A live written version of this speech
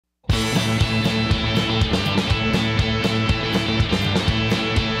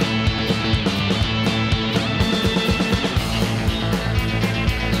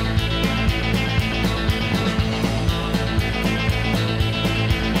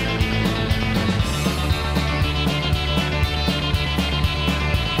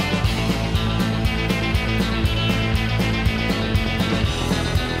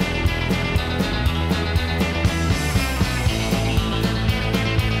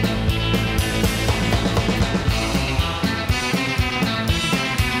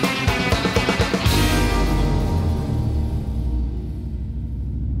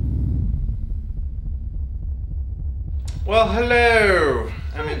Hello!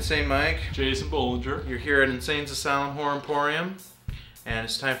 I'm Insane Mike. Jason Bollinger. You're here at Insane's Asylum Horror Emporium, and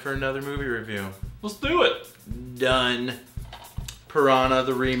it's time for another movie review. Let's do it! Done. Piranha,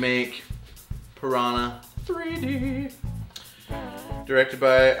 the remake. Piranha 3D. Directed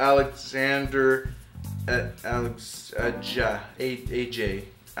by Alexander Aja. Yep,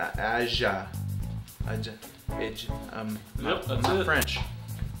 I'm that's not it. French.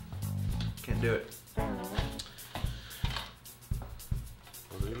 Can't do it.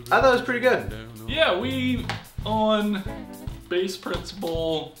 I thought it was pretty good. Yeah, we, on base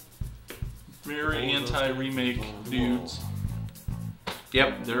principle, very anti-remake dudes.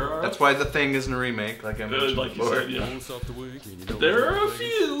 Yep, that's why The Thing isn't a remake, like I mentioned like before. you said, yeah. There are a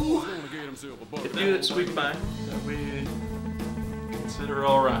few that sweep by that we consider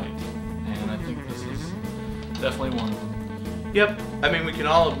alright, and I think this is definitely one of them. Yep, I mean we can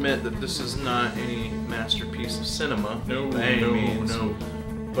all admit that this is not any masterpiece of cinema. No, by any means. no.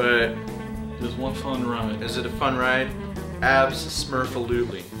 But Just one fun ride. is it a fun ride?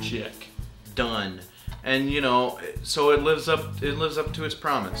 Abs-smurfalutely. Check. Done. And you know, so it lives up to its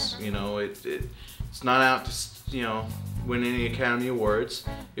promise. You know, it's not out to, you know, win any Academy Awards.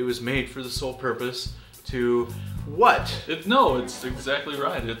 It was made for the sole purpose to what? No, it's exactly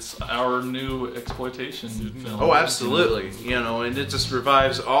right. It's our new exploitation film. Oh, absolutely. You know, and it just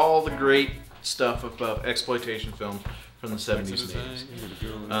revives all the great stuff about exploitation film from the 70s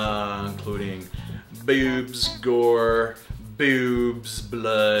and 80s, including boobs, gore, boobs,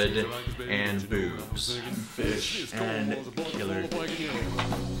 blood, and boobs, fish, and killer,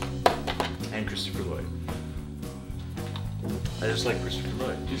 and Christopher Lloyd. I just like Christopher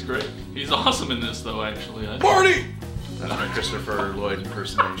Lloyd. He's great. He's awesome in this, though, actually. Marty! That's my Christopher Lloyd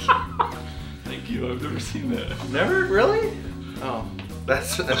impersonation. Thank you. I've never seen that. Never? Really? Oh.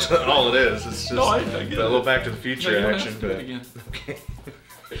 That's all it is. It's just I get a little Back to the Future action. But again. Okay.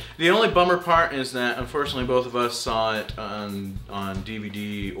 The only bummer part is that unfortunately both of us saw it on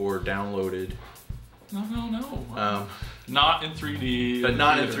DVD or downloaded. No. Not in 3D. But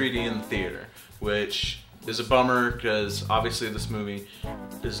not in 3D in the theater, which is a bummer because obviously this movie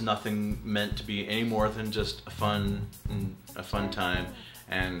is nothing meant to be any more than just a fun time,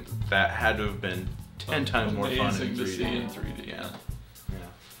 and that had to have been 10 times more fun in 3D. To see in 3D. Yeah.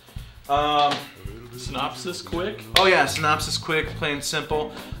 Synopsis quick? Oh yeah, synopsis quick, plain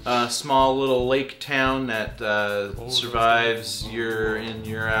simple. Small little lake town that survives year in,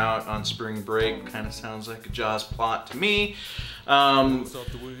 year out on spring break. Kind of sounds like a Jaws plot to me. An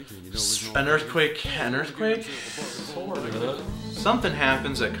earthquake? Something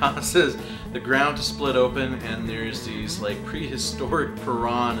happens that causes the ground to split open, and there's these like prehistoric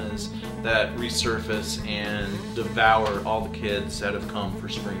piranhas that resurface and devour all the kids that have come for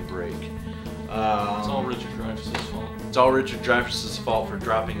spring break. It's all Richard Dreyfuss's fault. It's all Richard Dreyfuss's fault for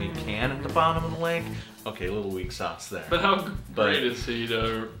dropping a can at the bottom of the lake. Okay, a little weak sauce there. But how great is he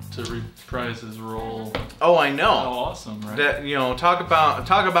to reprise his role? Oh, I know. How awesome, right? That, you know, talk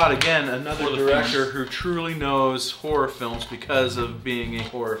about again another director who truly knows horror films because of being a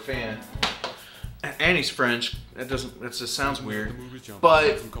horror fan. And he's French. That just sounds weird.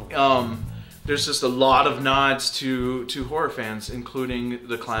 But there's just a lot of nods to horror fans, including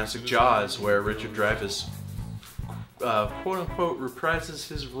the classic Jaws, where Richard Dreyfuss quote unquote reprises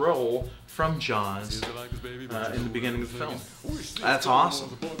his role from Jaws in the beginning of the film. That's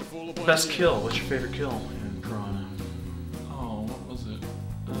awesome. Best kill. What's your favorite kill in Piranha? Oh, what was it?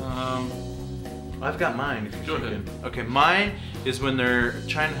 I've got mine. If you're Go ahead. Okay, mine is when they're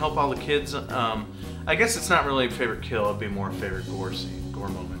trying to help all the kids. I guess it's not really a favorite kill. It'd be more a favorite gore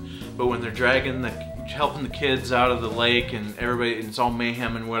moment. But when they're helping the kids out of the lake, and everybody, it's all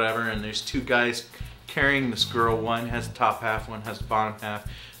mayhem and whatever, and there's two guys carrying this girl. One has the top half, one has the bottom half,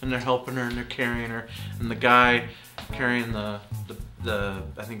 and they're helping her and they're carrying her. And the guy carrying the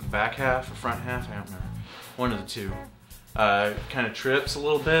I think the back half or front half, I don't remember, one of the two, kind of trips a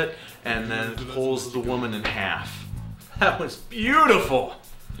little bit and then pulls the woman in half. That was beautiful.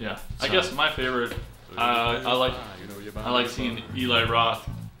 Yeah, I guess my favorite. I like seeing Eli Roth.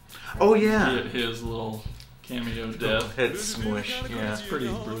 Oh yeah. His little cameo death. Head smush. Yeah, it's pretty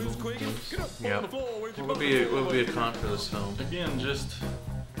brutal. Yep. What would be a con for this film? Again, just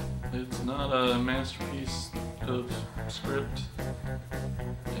it's not a masterpiece of script.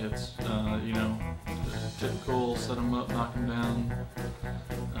 It's you know, typical set 'em up, knock 'em down.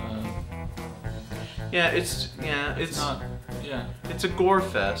 It's not. It's a gore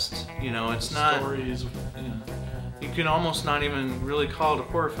fest. You know, it's not. Stories. Yeah. You can almost not even really call it a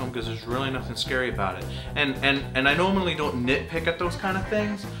horror film because there's really nothing scary about it. And I normally don't nitpick at those kind of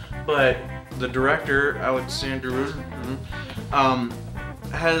things, but the director, Alexander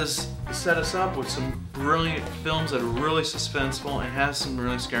has set us up with some brilliant films that are really suspenseful and has some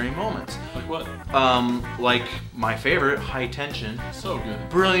really scary moments. Like what? Like my favorite, High Tension. So good.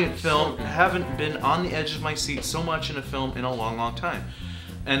 Brilliant film. So good. Haven't been on the edge of my seat so much in a film in a long, long time.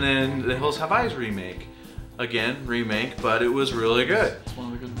 And then The Hills Have Eyes remake. Again, remake, but it was really good. It's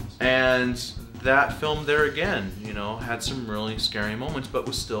one of the good ones. And that film there again, you know, had some really scary moments, but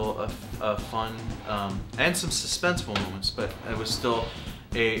was still a fun, and some suspenseful moments, but it was still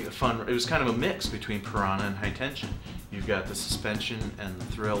a fun, it was kind of a mix between Piranha and High Tension. You've got the suspension and the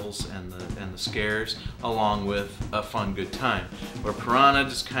thrills and the scares, along with a fun, good time. Where Piranha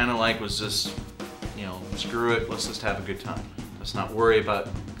just kind of like was just, you know, screw it, let's just have a good time. Let's not worry about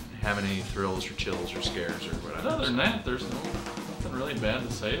having any thrills or chills or scares or whatever. Other than that, there's nothing really bad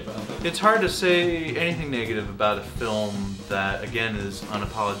to say about it. It's hard to say anything negative about a film that, again, is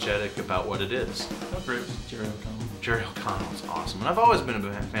unapologetic about what it is. How great was Jerry O'Connell? Jerry O'Connell was awesome, and I've always been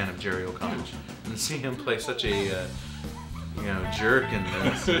a fan of Jerry O'Connell. And see him play such a, you know, jerk in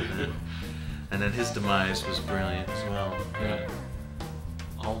this, and then his demise was brilliant as well. Yeah.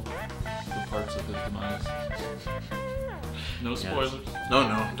 All the parts of his demise. No spoilers.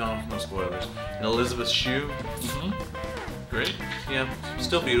 Yes. No spoilers. And Elizabeth Shue. Great. Yeah,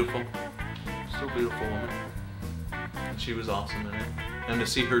 still beautiful. Still beautiful woman. And she was awesome in it. And to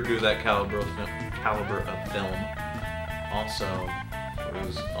see her do that caliber of film also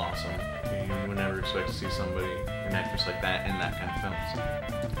was awesome. You would never expect to see somebody, an actress like that in that kind of film.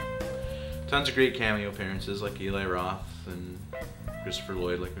 So. Tons of great cameo appearances like Eli Roth and Christopher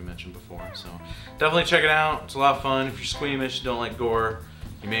Lloyd, like we mentioned before. So definitely check it out. It's a lot of fun. If you're squeamish, don't like gore,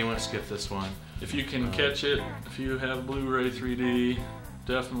 you may want to skip this one. If you can catch it, if you have Blu-ray 3D,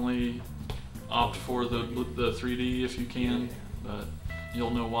 definitely opt for the 3D if you can. But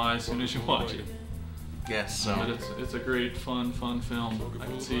you'll know why as soon as you watch it. Yes. So. But it's a great, fun film. I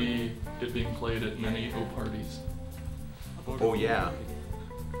can see it being played at many parties. Oh yeah.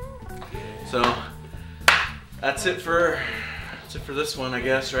 So that's it for this one, I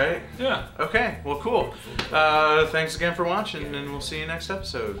guess, right? Yeah. Okay. Well, cool. Thanks again for watching, and we'll see you next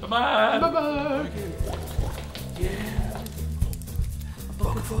episode. Bye-bye. Bye-bye. Yeah. A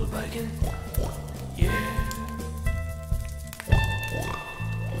bucket full of bacon. Yeah.